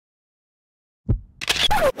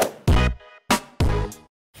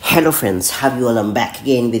Hello friends, how you all? I'm back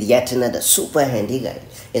again with yet another super handy guide.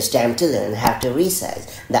 It's time to learn how to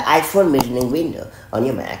resize the iPhone mirroring window on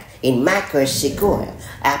your Mac. In macOS Sequoia,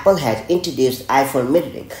 Apple has introduced iPhone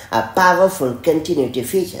mirroring, a powerful continuity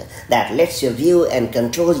feature that lets you view and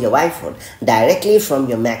control your iPhone directly from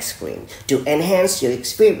your Mac screen. To enhance your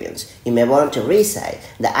experience, you may want to resize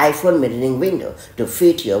the iPhone mirroring window to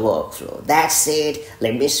fit your workflow. That said,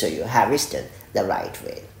 let me show you how it's done the right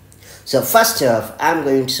way. So first off, I'm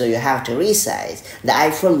going to show you how to resize the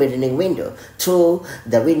iPhone mirroring window through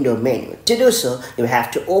the window menu. To do so, you have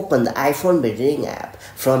to open the iPhone mirroring app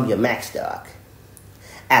from your Mac dock.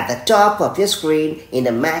 At the top of your screen in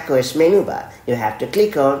the macOS menu bar, you have to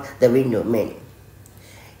click on the window menu.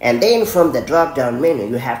 And then from the drop-down menu,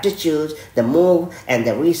 you have to choose the move and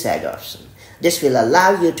the resize option. This will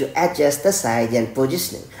allow you to adjust the size and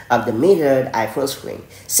positioning of the mirrored iPhone screen.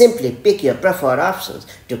 Simply pick your preferred options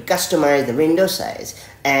to customize the window size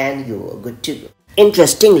and you're good to go.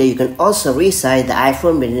 Interestingly, you can also resize the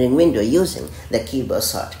iPhone mirroring window using the keyboard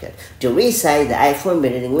shortcut. To resize the iPhone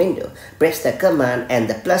mirroring window, press the Command and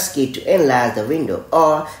the plus key to enlarge the window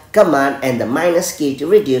or Command and the minus key to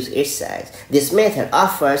reduce its size. This method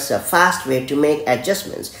offers a fast way to make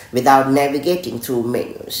adjustments without navigating through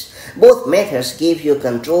menus. Both methods give you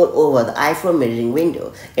control over the iPhone mirroring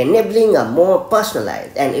window, enabling a more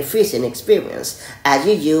personalized and efficient experience as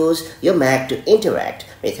you use your Mac to interact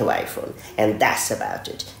with your iPhone. And that's about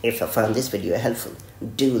it. If you found this video helpful,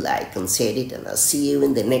 do like and share it, and I'll see you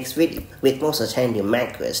in the next video with more such handy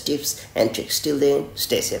macOS tips and tricks. Till then,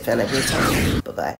 stay safe and have a good time. Bye-bye.